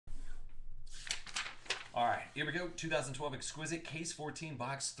here we go. 2012 Exquisite Case 14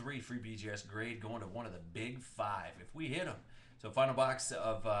 Box 3 free BGS grade going to one of the big five if we hit them. So final box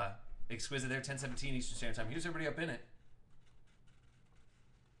of Exquisite there, 10:17 Eastern Standard Time. Here's everybody up in it.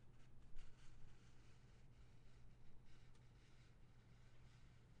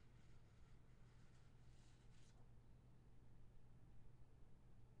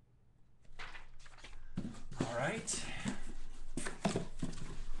 All right.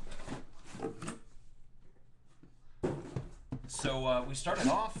 So we started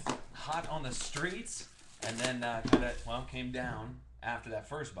off hot on the streets, and then kind of, well, came down after that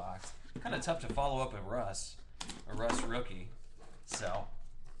first box. Kind of tough to follow up a Russ rookie. So,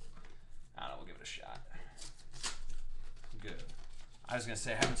 I don't know, we'll give it a shot. Good. I was going to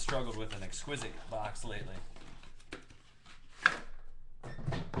say, I haven't struggled with an Exquisite box lately.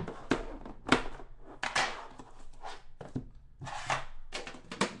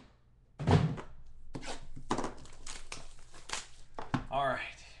 All right,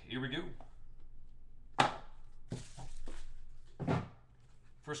 here we go.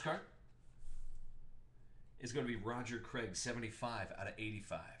 First card is going to be Roger Craig, 75 out of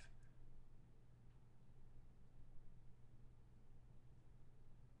 85.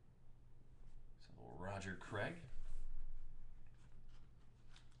 So Roger Craig.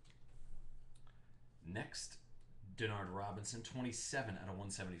 Next, Denard Robinson, 27 out of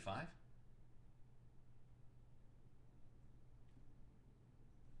 175.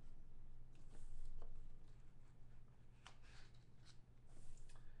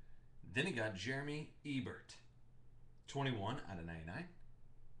 Then he got Jeremy Ebert, 21 out of 99.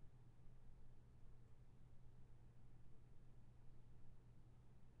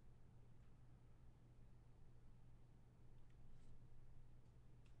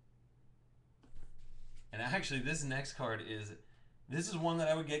 And actually, this next card is one that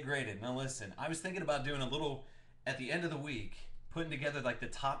I would get graded. Now listen, I was thinking about doing a little at the end of the week, putting together like the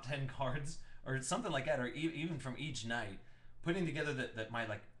top 10 cards or something like that, or even from each night, putting together that my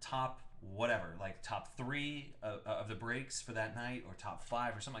like top whatever, like top 3 of the breaks for that night, or top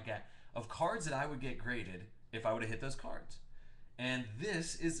 5 or something like that, of cards that I would get graded if I would have hit those cards. And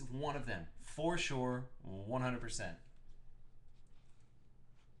this is one of them, for sure, 100%.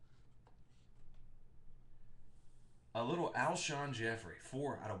 A little Alshon Jeffrey,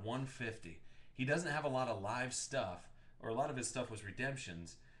 4 out of 150. He doesn't have a lot of live stuff, or a lot of his stuff was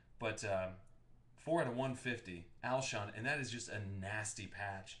redemptions, but 4 out of 150, Alshon, and that is just a nasty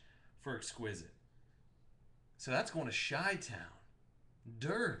patch for Exquisite. So that's going to Chi-Town.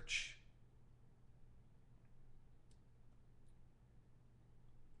 Dirge.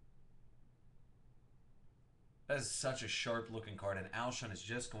 That is such a sharp looking card, and Alshon is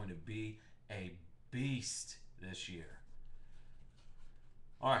just going to be a beast this year.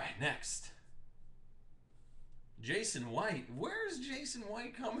 All right, next. Jason White. Where's Jason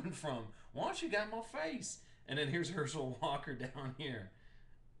White coming from? Why don't you got my face? And then here's Herschel Walker down here.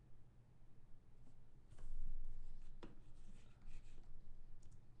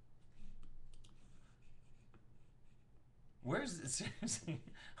 Seriously,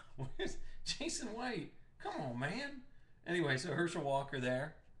 where's Jason White? Come on, man. Anyway, so Herschel Walker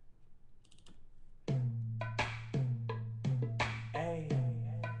there. Hey,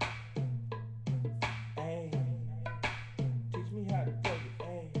 hey, teach me how to take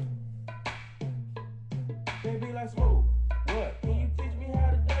it. Hey, baby, let's move. What? Can you teach me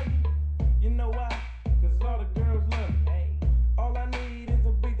how to take it? You know why? Cause all the girls love me. Hey, all I need is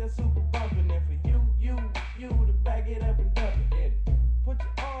a beat that's super bumpin', and for you to back it up and dump it. Hit it. Put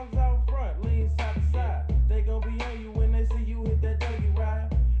your arms out front, lean side to side. They gon' be on you when they see you hit that Dougie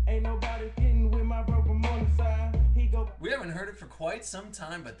ride. Ain't nobody getting with my bro from on the side. He go. We haven't heard it for quite some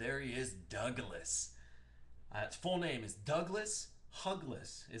time, but there he is, Douglas. His full name is Douglas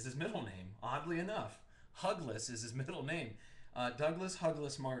Hugless, is his middle name, oddly enough. Hugless is his middle name. Douglas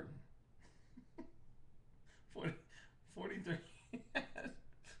Hugless Martin. 43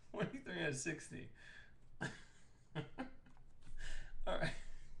 out of 60. All right.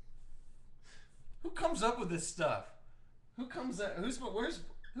 Who comes up with this stuff? Who comes up?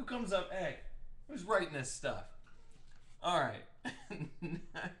 Who comes up? Hey, who's writing this stuff? All right.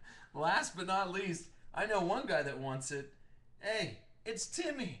 Last but not least, I know one guy that wants it. Hey, it's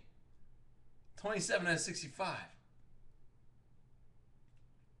Timmy. 27 out of 65.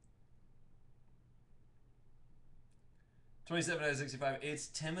 Out of 65. It's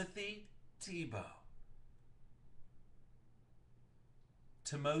Timothy Tebow.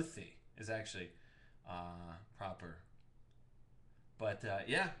 Timothy is actually proper. But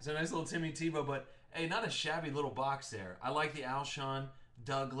yeah, it's a nice little Timmy Tebow. But hey, not a shabby little box there. I like the Alshon.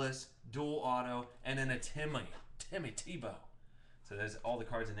 Douglas, dual auto, and then a Timmy Tebow. So there's all the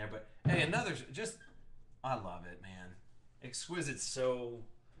cards in there. But hey, another just I love it, man. Exquisite, so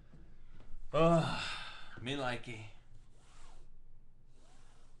me likey.